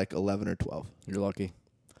there by like 11 or 12. You're lucky.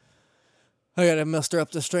 I gotta muster up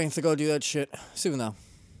the strength to go do that shit soon, though.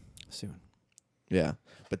 Soon. Yeah,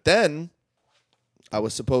 But then I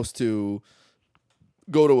was supposed to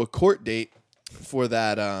go to a court date for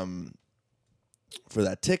that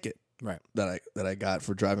ticket Right. that I got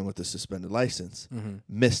for driving with a suspended license.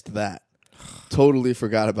 Missed that. Totally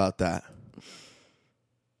forgot about that.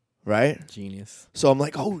 Right? Genius. So I'm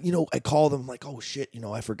like, oh, I call them like, oh shit,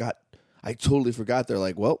 I forgot. I totally forgot. They're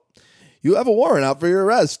like, well, you have a warrant out for your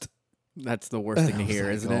arrest. That's the worst thing to hear,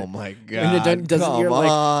 Like, isn't it? oh my And god!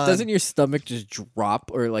 doesn't your stomach just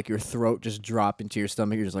drop, or like your throat just drop into your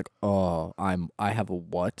stomach? You're just like, oh, I have a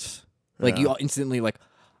what? Like you instantly like,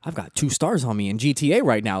 I've got 2 stars on me in GTA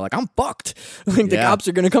right now. Like I'm fucked. Like the cops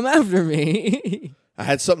are gonna come after me. I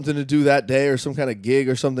had something to do that day or some kind of gig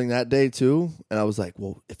or something that day too. And I was like,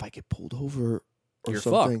 well, if I get pulled over or You're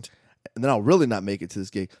something, fucked. and then I'll really not make it to this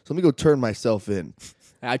gig. So let me go turn myself in.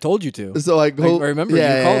 I told you to. So I go. I remember you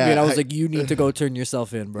called me and I was like, you need to go turn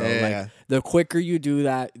yourself in, bro. Yeah, like yeah. the quicker you do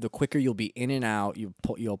that, the quicker you'll be in and out.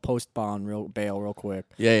 You'll post bond bail real quick.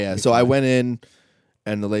 Yeah. So I went in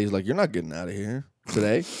and the lady's like, you're not getting out of here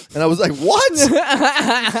today. And I was like, what?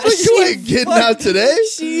 Like, you ain't getting out today?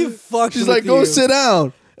 She fucked. She's with like, go you. sit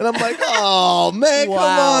down. And I'm like, oh man, Wow,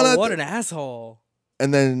 come on. what an asshole.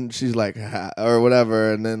 And then she's like, or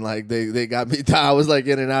whatever. And then like they got me down. I was like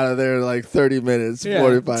in and out of there in like 30 minutes,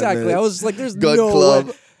 45 exactly. minutes. I was like, there's Gun no club.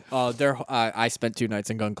 way. I spent 2 nights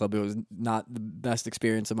in Gun Club. It was not the best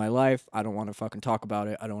experience of my life. I don't want to fucking talk about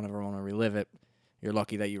it. I don't ever want to relive it. You're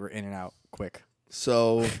lucky that you were in and out quick.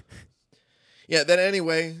 So, yeah, then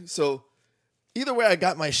anyway, so either way, I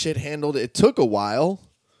got my shit handled. It took a while.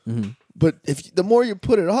 But the more you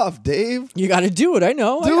put it off, Dave, You got to do it. I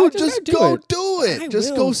know. dude, I just gotta go it. do it. I Just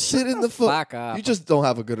will. go Shut sit in the the fuck up. You just don't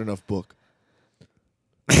have a good enough book.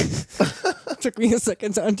 Took me a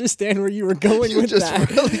second to understand where you were going You with just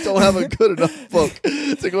that. really don't have a good enough book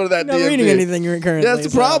to go to that Not DMV. reading anything currently. That's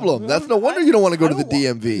the so- problem. That's no wonder you don't want to go I to the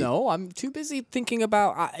don't DMV. No, I'm too busy thinking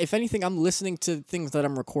about. If anything, I'm listening to things that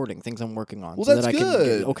I'm recording, things I'm working on. Well, so that's that I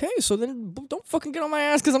good. Can, okay, so then don't fucking get on my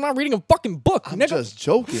ass because I'm not reading a fucking book. I'm nigga. just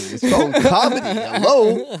joking. It's called comedy.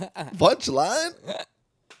 Hello? Punchline?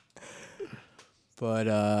 But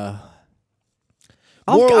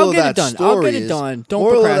Moral I'll of get that it done. story I'll get it is- done. Don't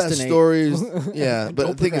moral procrastinate. Of that story is, yeah, but the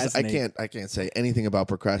Don't thing is, procrastinate. I can't say anything about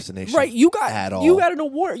procrastination. Right, you got at all. you got an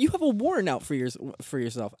award. You have a warrant out for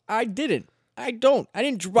yourself. I didn't. I don't. I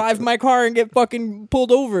didn't drive my car and get fucking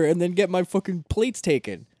pulled over and then get my fucking plates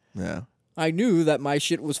taken. Yeah. I knew that my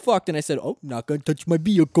shit was fucked, and I said, "Oh, not gonna touch my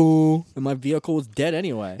vehicle," and my vehicle was dead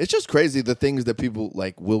anyway. It's just crazy the things that people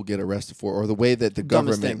like will get arrested for, or the way that the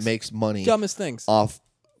Dumbest government things. makes money Dumbest things. off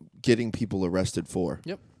getting people arrested for.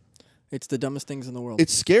 Yep, it's the dumbest things in the world.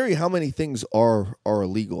 It's scary how many things are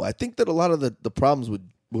illegal. I think that a lot of the problems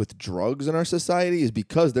with drugs in our society is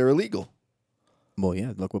because they're illegal. Well,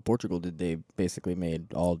 yeah, look what Portugal did. They basically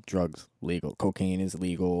made all drugs legal. Cocaine is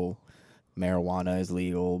legal. Marijuana is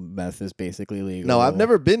legal. Meth is basically legal. No, I've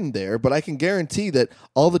never been there, but I can guarantee that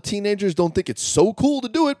all the teenagers don't think it's so cool to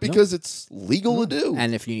do it because it's legal to do.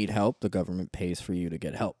 And if you need help, the government pays for you to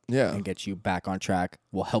get help. Yeah. And gets you back on track.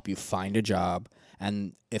 Will help you find a job.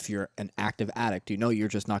 And if you're an active addict, you know you're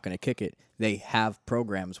just not going to kick it. They have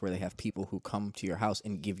programs where they have people who come to your house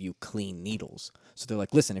and give you clean needles. So they're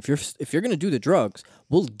like, listen, if you're going to do the drugs,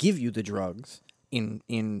 we'll give you the drugs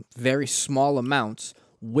in very small amounts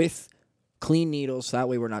with clean needles. So that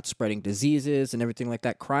way we're not spreading diseases and everything like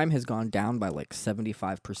that. Crime has gone down by like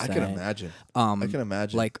 75%. I can imagine. I can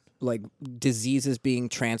imagine. Like diseases being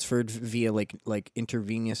transferred via like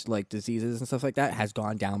intravenous like diseases and stuff like that has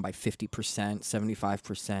gone down by 50%,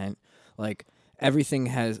 75%. Like everything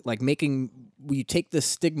has like we take the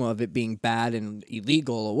stigma of it being bad and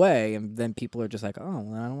illegal away, and then people are just like, oh,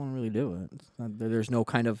 well, I don't want to really do it. It's not, there's no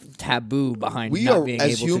kind of taboo behind we not are, being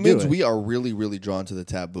as able to humans, do it. we are really, really drawn to the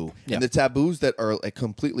taboo. Yeah. And the taboos that are like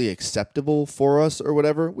completely acceptable for us or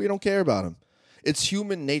whatever, we don't care about them. It's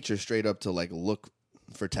human nature straight up to like look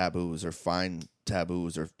for taboos or find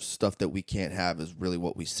taboos or stuff that we can't have is really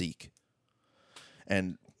what we seek.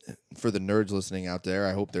 And for the nerds listening out there,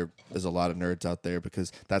 I hope there is a lot of nerds out there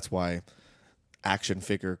because that's why action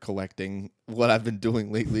figure collecting, what I've been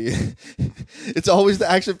doing lately, it's always the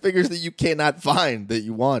action figures that you cannot find that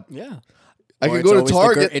you want. Yeah. I Or can it's go to always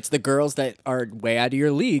Target. it's the girls that are way out of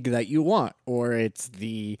your league that you want, or it's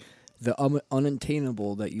the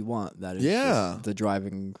unattainable that you want. That is just the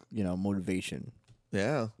driving, motivation.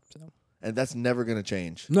 Yeah. So. And that's never going to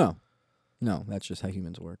change. No, that's just how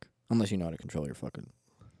humans work. Unless you know how to control your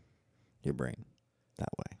brain that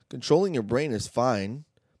way. Controlling your brain is fine,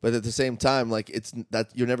 but at the same time, like it's that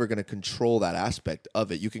you're never going to control that aspect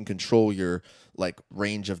of it. You can control your like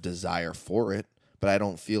range of desire for it, but I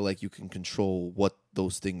don't feel like you can control what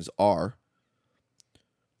those things are,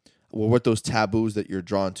 or what those taboos that you're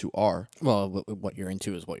drawn to are. Well, what you're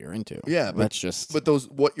into is what you're into. Yeah, but that's just. But those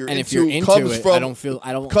what you're and into, if you're into comes it,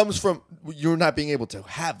 from comes from you're not being able to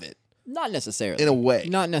have it. Not necessarily. In a way.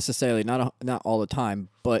 Not necessarily. Not all the time.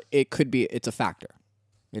 But it could be. It's a factor.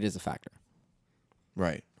 It is a factor.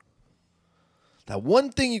 Right. That one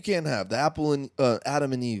thing you can't have, the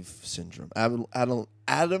Adam and Eve syndrome,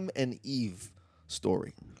 Adam and Eve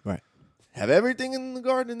story. Right. Have everything in the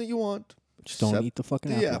garden that you want. Just don't eat the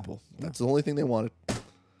fucking apple. Yeah. That's the only thing they wanted.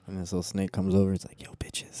 And this little snake comes over. It's like, yo,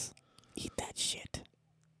 bitches, eat that shit.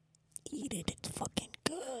 Eat it. It's fucking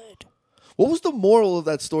good. What was the moral of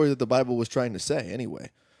that story that the Bible was trying to say anyway?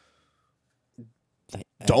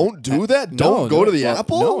 Don't do that? Don't go to the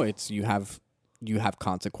apple? No, it's you have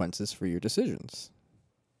consequences for your decisions.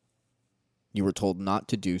 You were told not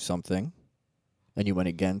to do something, and you went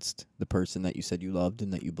against the person that you said you loved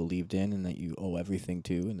and that you believed in and that you owe everything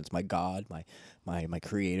to, and it's my God, my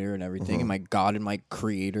creator and everything, and my God and my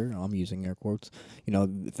creator. I'm using air quotes. You know,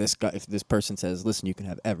 if this person says, listen, you can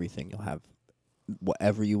have everything, you'll have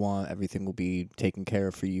whatever you want, everything will be taken care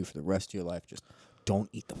of for you for the rest of your life. Just don't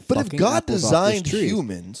eat the fucking apples off this tree. But if God designed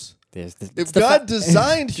humans, if God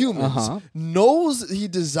designed humans, knows he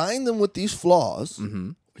designed them with these flaws,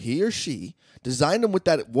 he or she designed them with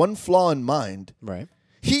that one flaw in mind. Right.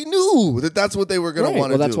 He knew that that's what they were going to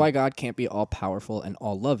want to do. Well, that's why God can't be all powerful and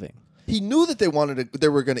all loving. He knew that they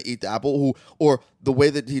were going to eat the apple, or the way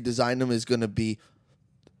that he designed them is going to be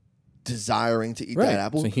desiring to eat that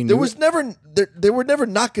apple. So they were never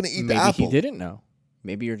not going to eat the apple. Maybe he didn't know.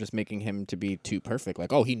 Maybe you're just making him to be too perfect.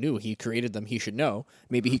 Like, oh, he knew. He created them. He should know.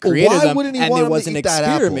 Maybe he created them, and it was an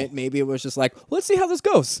experiment. Maybe it was just like, well, let's see how this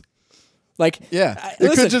goes. Like, yeah.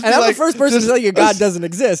 Listen, and I'm the first person to tell you God doesn't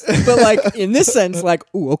exist. But, like, in this sense, like,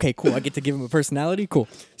 ooh, okay, cool. I get to give him a personality. Cool.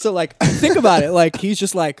 So, like, think about it. Like, he's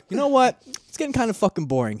just like, you know what? It's getting kind of fucking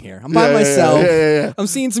boring here. I'm by myself. Yeah. I'm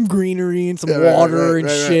seeing some greenery and some water and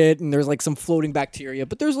shit. And there's, like, some floating bacteria.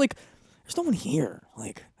 But there's no one here.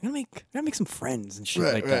 Like, I gotta make some friends and shit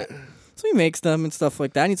like that. So he makes them and stuff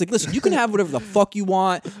like that. And he's like, listen, you can have whatever the fuck you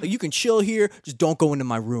want. Like, you can chill here. Just don't go into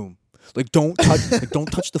my room. Like, don't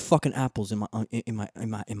touch the fucking apples in my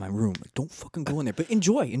room. Like, don't fucking go in there. But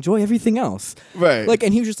enjoy everything else. Right. Like,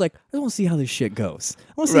 and he was just like, I want to see how this shit goes.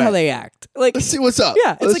 I want to see how they act. Like, let's see what's up.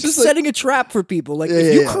 Yeah, it's like setting a trap for people. Like,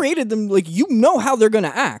 if you created them, like, you know how they're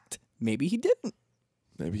gonna act. Maybe he didn't.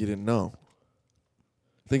 Maybe he didn't know.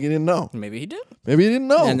 I think he didn't know. Maybe he did. Maybe he didn't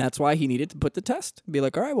know. And that's why he needed to put the test. Be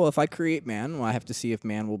like, all right, well, if I create man, well, I have to see if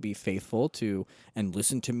man will be faithful to and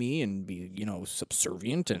listen to me and be,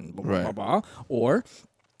 subservient and blah, blah, blah, blah. Or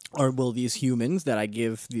will these humans that I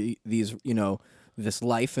give these, this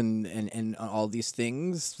life and all these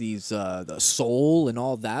things, the soul and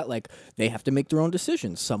all that, like, they have to make their own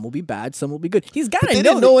decisions. Some will be bad, some will be good. He's got to know. They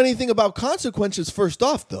didn't know anything about consequences first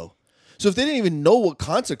off, though. So if they didn't even know what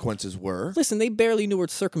consequences were... Listen, they barely knew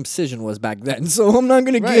what circumcision was back then, so I'm not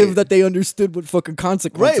going to give that they understood what fucking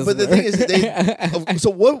consequences were. Right, but the thing is,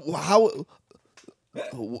 so what? How...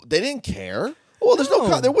 They didn't care? Well,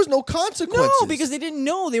 there was no consequences. No, because they didn't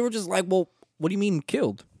know. They were just like, well, what do you mean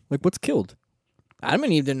killed? Like, what's killed? Adam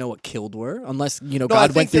and Eve didn't know what killed were, unless,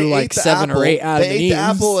 God went through like 7 or 8 Adam and Eve. They ate the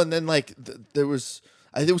apple, and then like there was...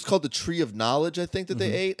 I think it was called the tree of knowledge, I think, that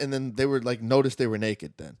they ate, and then they were like, noticed they were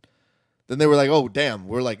naked then. Then they were like, oh, damn,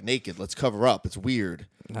 we're like naked. Let's cover up. It's weird.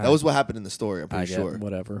 That was what happened in the story, I'm pretty sure.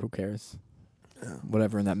 Whatever. Who cares? Yeah.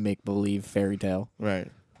 Whatever in that make-believe fairy tale. Right.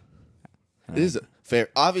 It is fair.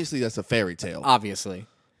 Obviously, that's a fairy tale. Obviously.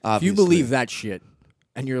 If you believe that shit,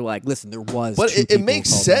 and you're like, listen, there was. But it makes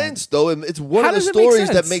sense, though. It's one of the stories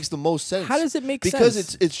that makes the most sense. How does it make sense?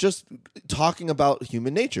 Because it's just talking about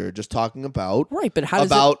human nature, just talking about but how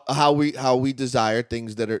does how we desire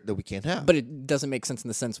things that we can't have. But it doesn't make sense in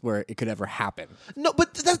the sense where it could ever happen. No,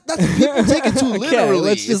 but that's people take it too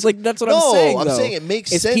literally. That's what I'm saying. I'm saying it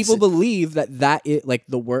makes sense. People believe that it like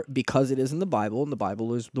the word, because it is in the Bible and the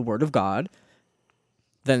Bible is the word of God.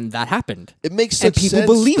 Then that happened. It makes such sense. And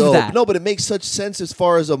people believe that. No, but it makes such sense as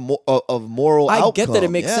far as a moral outcome. I get that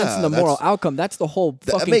it makes sense in the moral outcome. That's the whole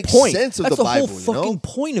fucking makes point. Sense of That's the whole Bible, fucking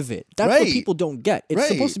point of it. That's what people don't get. It's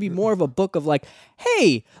supposed to be more of a book of like,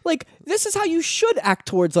 hey, like, this is how you should act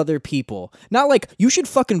towards other people. Not like, you should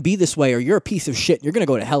fucking be this way or you're a piece of shit. You're going to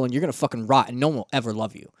go to hell and you're going to fucking rot and no one will ever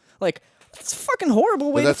love you. Like, It's a fucking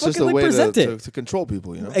horrible way But that's to just fucking a way present to it. control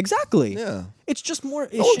people, you know? Exactly. Yeah. It's just more.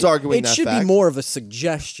 No one's arguing it that should be fact. more of a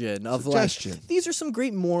suggestion of Suggestion. like these are some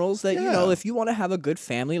great morals that Yeah. if you want to have a good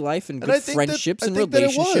family life and I good think that- friendships I and think that it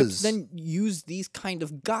relationships, was. then use these kind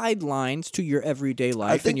of guidelines to your everyday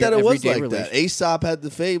life I think and your that it was everyday like relationship. that. Aesop had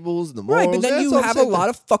the fables and the morals. Right, but then you have a lot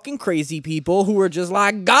of fucking crazy people who are just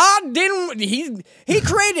like, God didn't he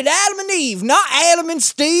created Adam and Eve, not Adam and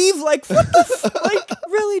Steve. Like, what the like,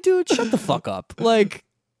 really, dude? Shut the fuck up. Like,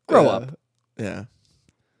 grow up. Yeah.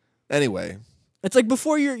 Anyway, It's like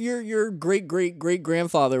before your great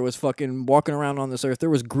grandfather was fucking walking around on this earth, there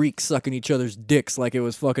was Greeks sucking each other's dicks like it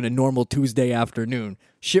was fucking a normal Tuesday afternoon.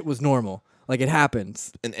 Shit was normal. Like, it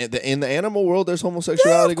happens. in the animal world, there's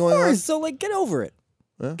homosexuality going on. So like, get over it.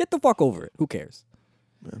 Yeah. Get the fuck over it. Who cares?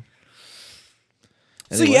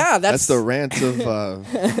 So Anyway, yeah, that's the rant of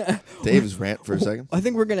Dave's rant for a second. I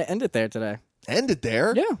think we're gonna end it there today. End it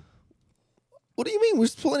there? Yeah. What do you mean?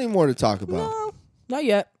 There's plenty more to talk about. No, not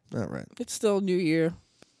yet. All right. It's still New Year.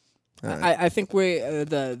 All right. I think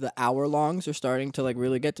the hour longs are starting to like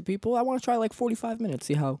really get to people. I want to try like 45 minutes.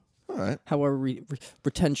 See how All right. our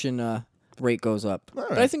retention rate goes up. All But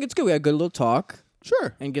right. I think it's good. We had a good little talk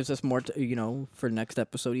Sure. and gives us more, for next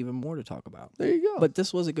episode, even more to talk about. There you go. But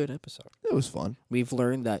this was a good episode. it was fun. We've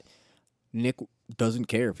learned that Nick doesn't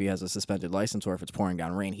care if he has a suspended license or if it's pouring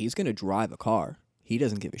down rain. He's going to drive a car. He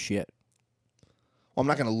doesn't give a shit. Well, I'm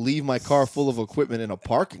not going to leave my car full of equipment in a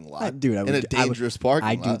parking lot. Dude, I in a would- I would- dangerous parking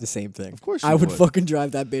I lot. do the same thing. Of course you I would would. fucking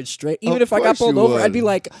drive that bitch straight. Even Of if I got course pulled you over, I'd be would.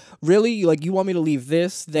 like, really? Like, you want me to leave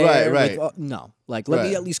this there? Right. Like, no. Like, let me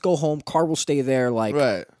Right. at least go home. Car will stay there. Like,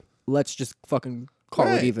 Right. let's just fucking call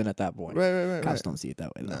it Right. even at that point. Right. Cops don't see it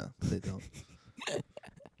that way, though. No, they don't.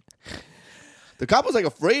 The cop was like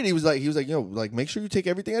afraid. He was like, like, make sure you take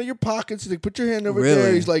everything out of your pockets. He's like, put your hand over there.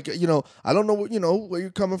 Really? He's like, I don't know what, where you're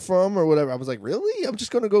coming from or whatever. I was like, really? I'm just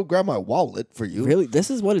gonna go grab my wallet for you. Really? This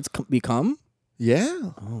is what it's become? Yeah.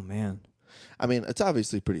 Oh, man. I mean, it's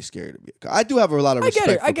obviously pretty scary to be a cop. I do have a lot of I respect.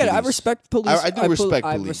 get it. I for get it. I police. respect police. I do respect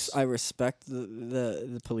police. I respect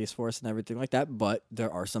the police force and everything like that. But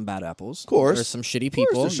there are some bad apples. Of course. there's some shitty Of course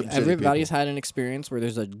people. there's some shitty Everybody's people. had an experience where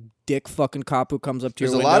there's a dick fucking cop who comes up to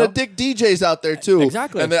There's your a window. lot of dick DJs out there too.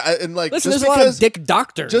 Exactly. And like, Listen, just there's a lot because of dick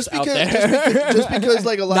doctors just out because, there. just because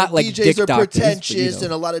like a lot Not of like DJs dick are doctors, but, pretentious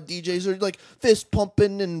and a lot of DJs are like fist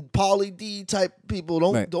pumping and poly D type people.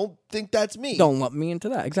 Right. Don't think that's me. Don't lump me into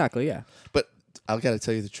that. Exactly. Yeah. But I gotta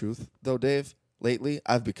tell you the truth though, Dave. Lately,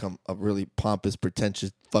 I've become a really pompous,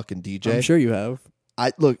 pretentious fucking DJ. I'm sure you have.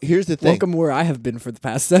 Look. Here's the thing. Welcome where I have been for the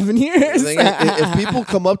past 7 years. The thing is, if people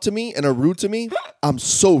come up to me and are rude to me, I'm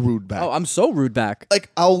so rude back. Oh, I'm so rude back. Like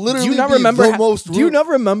I'll literally Do you not be remember? the most rude. Do you not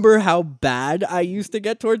remember how bad I used to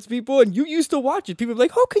get towards people? And you used to watch it. People be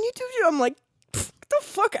like, "Oh, can you do?" I'm like, "Get the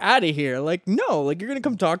fuck out of here!" Like, no, like you're gonna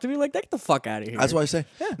come talk to me? Like, get the fuck out of here. That's why I say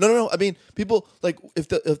no. I mean, people like if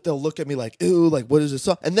they'll look at me like, ew, like what is this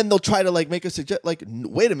song? And then they'll try to like make a suggest like,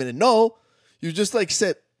 wait a minute, no, you just like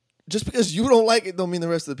said. Just because you don't like it, don't mean the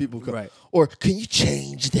rest of the people come. Right. Or can you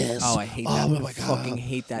change this? Oh, I hate that. Oh I my God. fucking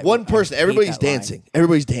hate that. One I person, hate everybody's that line. dancing.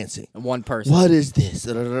 Everybody's dancing. One person. What is this?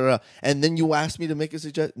 Da, da, da, da. And then you ask me to make a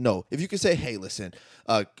suggestion. No, if you can say, hey, listen,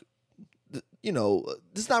 this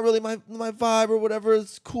is not really my vibe or whatever.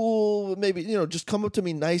 It's cool. Maybe just come up to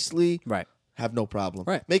me nicely. Right. Have no problem.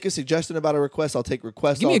 Right. Make a suggestion about a request. I'll take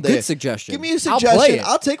requests Give all me a day. good suggestion. Give me a I'll suggestion. play it.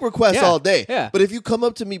 I'll take requests Yeah. all day. Yeah. But if you come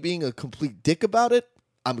up to me being a complete dick about it,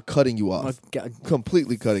 I'm cutting you off.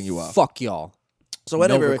 Completely cutting you off. Fuck y'all. So no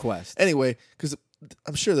anyway, request. Anyway, because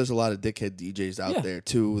I'm sure there's a lot of dickhead DJs out Yeah. there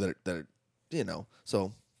too that are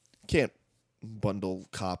so can't bundle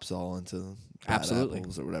cops all into bad Absolutely.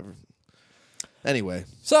 apples or whatever. Anyway,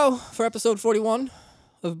 So for episode 41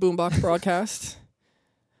 of Boombox Broadcast,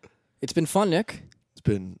 it's been fun, Nick. it's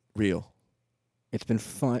been real. It's been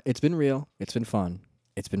fun. It's been real. It's been fun.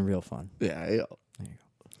 It's been real fun. Yeah.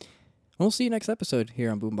 We'll see you next episode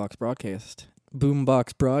here on Boombox Broadcast.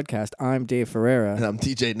 Boombox Broadcast. I'm Dave And Ferreira. I'm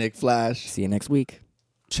DJ Nick Flash. See you next week.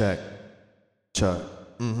 Check. Chuck.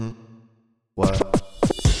 What?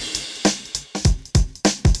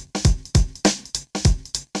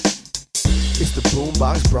 It's the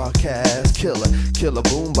Boombox Broadcast, killer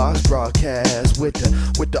Boombox Broadcast with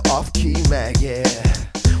the off-key mag, yeah.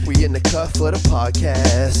 We in the cut for the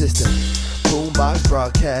podcast. It's the Boombox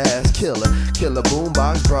Broadcast, killer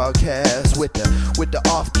Boombox Broadcast with the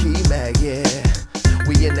off-key mag, yeah.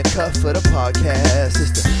 We in the cut for the podcast.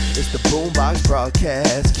 It's the Boombox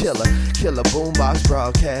Broadcast, killer Boombox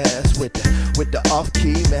Broadcast with the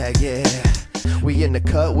off-key mag, yeah. We in the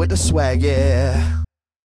cut with the swag, yeah.